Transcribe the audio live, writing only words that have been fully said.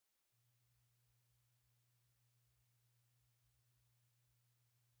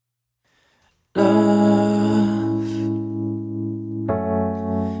Love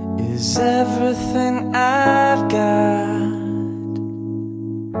is everything I've got.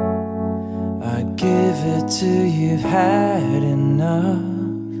 I give it till you've had enough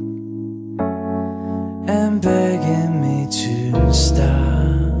and begging me to stop.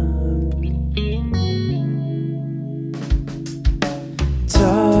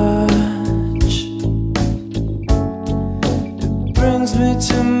 Touch, it brings me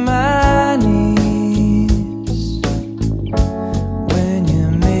to my knees when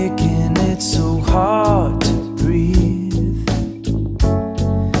you're making it so hard to breathe.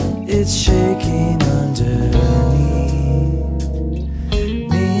 It's shaking underneath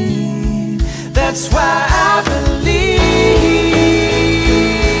me. That's why I believe.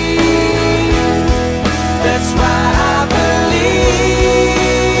 That's why I believe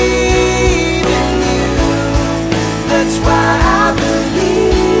in you. That's why I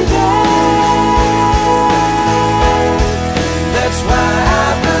believe it. That's why I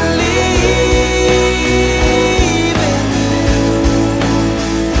believe in you.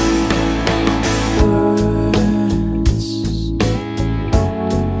 Words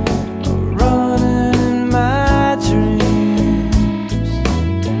are running in my dreams,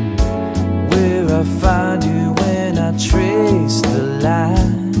 where I find you when I trace the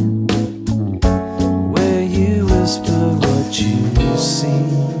line, where you whisper what you see.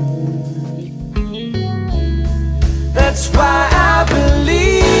 That's why I believe.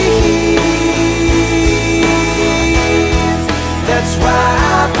 That's why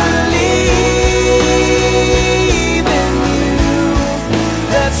I believe in you.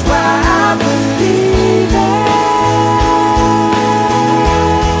 That's why I believe it.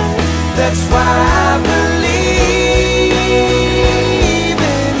 That's why I believe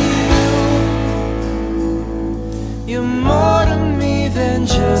in you. You're more to me than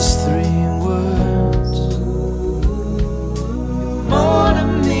just 3